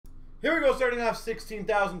Here we go, starting off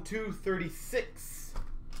 16,236.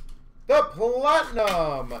 The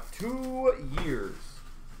Platinum, 2 years.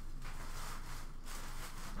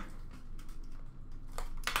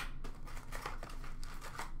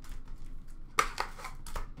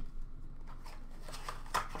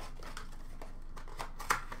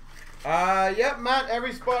 Yep, Matt,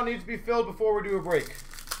 every spot needs to be filled before we do a break.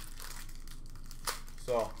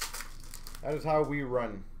 So, that is how we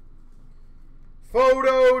run.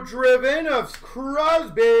 Photo driven of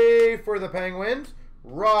Crosby for the Penguins.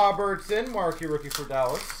 Robertson, marquee rookie for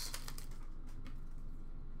Dallas.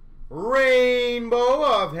 Rainbow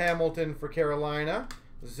of Hamilton for Carolina.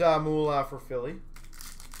 Zamula for Philly.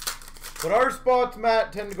 But our spots,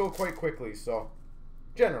 Matt, tend to go quite quickly, so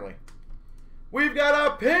generally. We've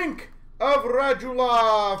got a pink of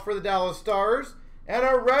Radula for the Dallas Stars. And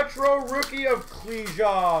a retro rookie of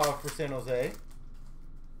Klija for San Jose.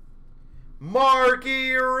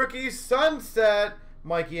 Marquee rookie sunset,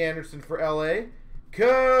 Mikey Anderson for LA.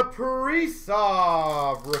 Kaprizov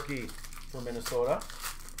rookie for Minnesota.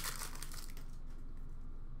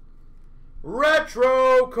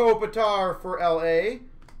 Retro Kopitar for LA.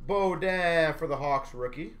 Baudin for the Hawks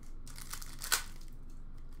rookie.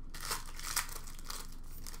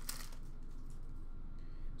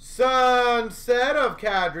 Sunset of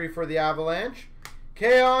Kadri for the Avalanche.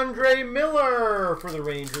 Keandre Miller for the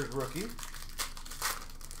Rangers rookie.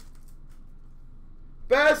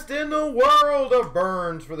 Best in the world of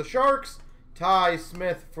Burns for the Sharks. Ty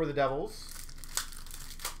Smith for the Devils.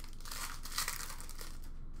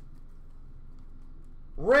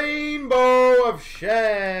 Rainbow of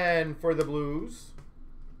Shen for the Blues.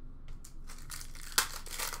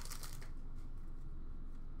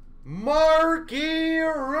 Marquee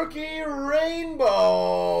rookie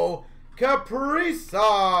rainbow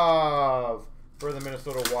Kaprizov for the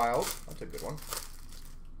Minnesota Wild. That's a good one.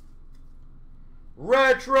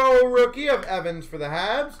 Retro rookie of Evans for the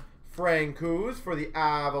Habs. Francouz for the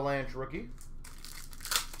Avalanche rookie.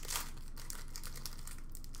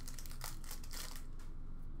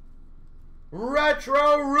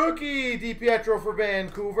 Retro rookie DiPietro for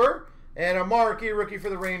Vancouver. And a marquee rookie for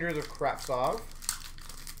the Rangers of Kravtsov.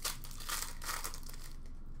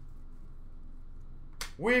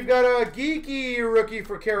 We've got a geeky rookie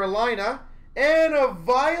for Carolina and a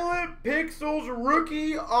Violet Pixels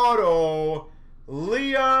rookie auto,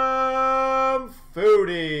 Liam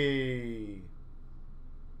Foudy.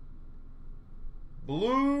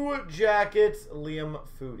 Blue Jackets, Liam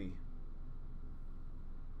Foudy.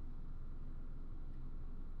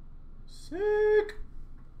 Sick.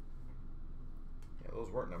 Yeah,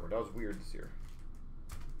 those weren't numbered. That was weird this year.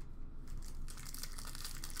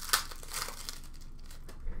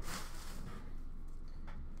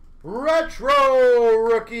 Retro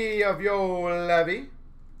rookie of Yo Levy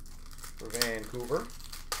for Vancouver.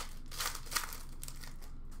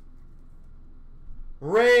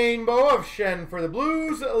 Rainbow of Shen for the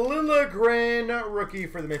Blues. Liljegren rookie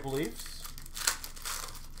for the Maple Leafs.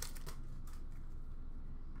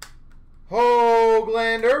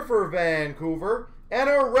 Höglander for Vancouver. And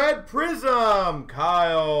a red prism,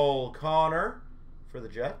 Kyle Connor for the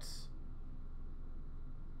Jets.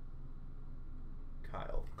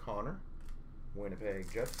 Kyle Connor, Winnipeg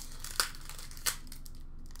Jets.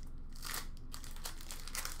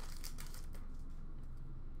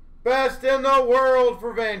 Best in the world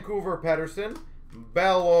for Vancouver, Pettersson.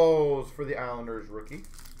 Bellows for the Islanders rookie.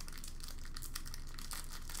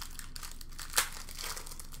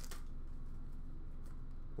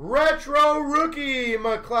 Retro rookie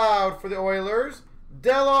McLeod for the Oilers.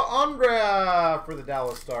 Della Andrea for the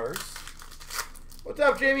Dallas Stars. What's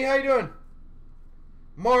up, Jamie? How you doing?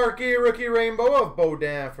 Marquee rookie rainbow of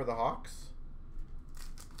Baudin for the Hawks.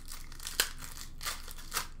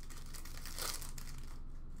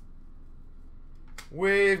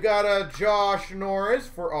 We've got a Josh Norris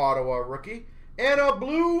for Ottawa rookie. And a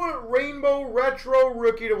blue rainbow retro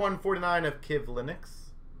rookie to 149 of Kiv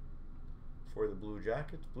Linux for the Blue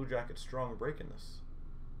Jackets. Blue Jackets strong break in this.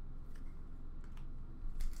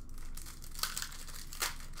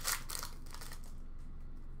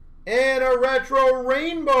 And a retro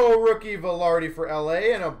rainbow rookie Velarde for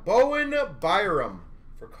LA. And a Bowen Byram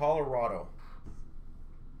for Colorado.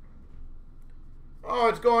 Oh,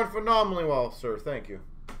 it's going phenomenally well, sir. Thank you.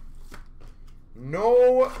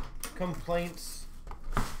 No complaints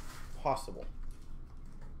possible.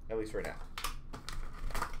 At least right now.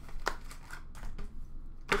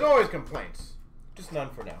 There's always complaints. Just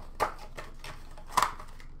none for now.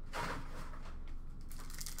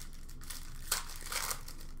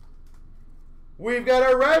 We've got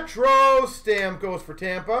a retro Stamkos for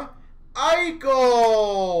Tampa.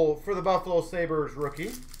 Eichel for the the Buffalo Sabres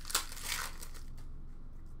rookie.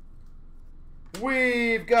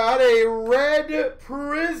 We've got a red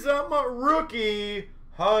prism rookie,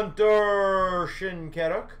 Hunter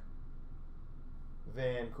Shinkaruk,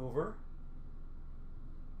 Vancouver.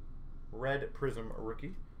 Red prism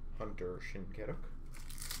rookie, Hunter Shinkaruk.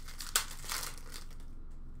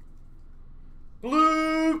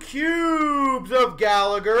 Blue cubes of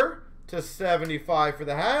Gallagher /75 for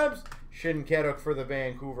the Habs. Shinkaruk for the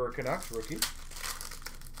Vancouver Canucks rookie.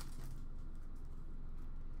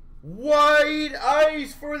 White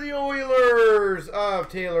ice for the Oilers of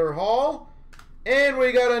Taylor Hall. And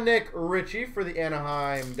we got a Nick Ritchie for the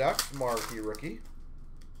Anaheim Ducks, marquee rookie.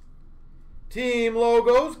 Team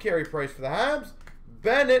logos, Carey Price for the Habs.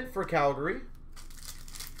 Bennett for Calgary.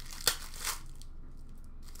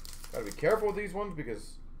 Gotta be careful with these ones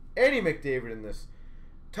because any McDavid in this.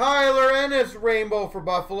 Tyler Ennis, rainbow for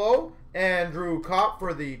Buffalo. Andrew Kopp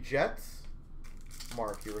for the Jets,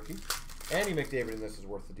 marquee rookie. Any McDavid in this is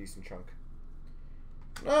worth a decent chunk.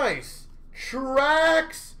 Nice.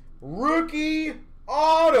 Trax rookie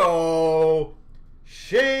auto.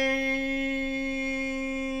 Shane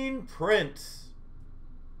Prince.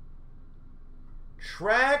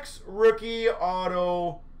 Trax rookie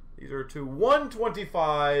auto. These are to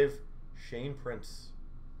 125. Shane Prince.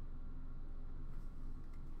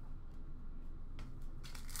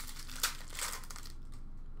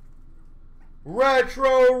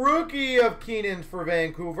 Retro rookie of Keenan for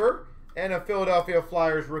Vancouver. And a Philadelphia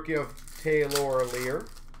Flyers rookie of Taylor Lear.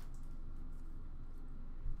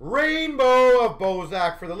 Rainbow of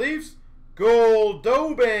Bozak for the Leafs.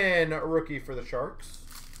 Goldobin rookie for the Sharks.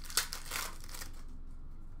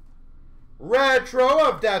 Retro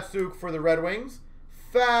of Datsuk for the Red Wings.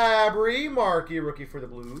 Fabry marquee rookie for the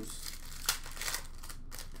Blues.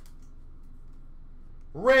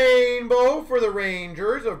 Rainbow for the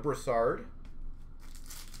Rangers of Brassard.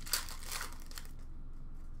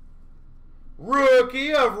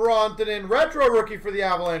 Rookie of Rantanen, retro rookie for the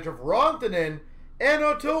Avalanche of Rantanen, and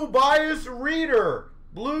a Tobias Reader,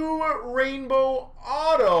 blue rainbow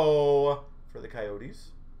auto for the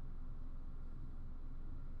Coyotes.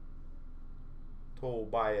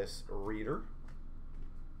 Tobias Reader.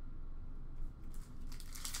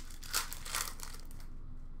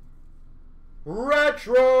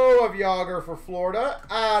 Retro of Yager for Florida,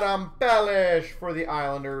 Adam Bellish for the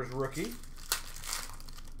Islanders rookie.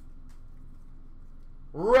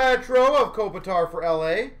 Retro of Kopitar for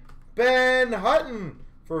LA. Ben Hutton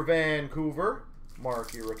for Vancouver,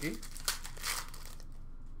 marquee rookie.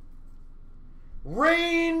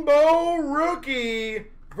 Rainbow rookie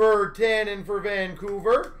Virtanen for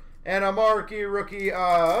Vancouver. And a marquee rookie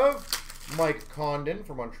of Mike Condon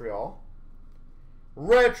for Montreal.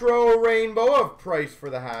 Retro rainbow of Price for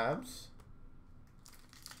the Habs.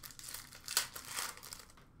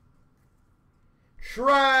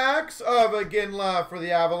 Trax of Iginla for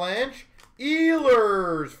the Avalanche.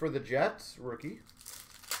 Ehlers for the Jets, rookie.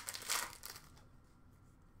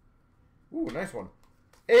 Ooh, nice one.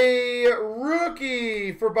 A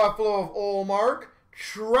rookie for Buffalo of Olmark.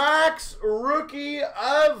 Trax rookie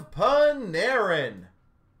of Panarin.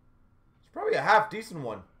 It's probably a half decent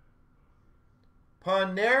one.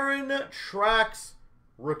 Panarin Trax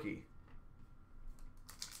rookie.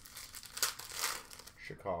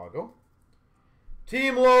 Chicago.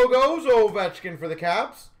 Team logos, Ovechkin for the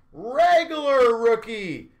Caps. Regular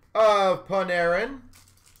rookie of Panarin.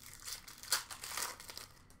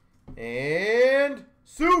 And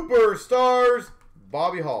Superstars,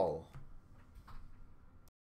 Bobby Hull.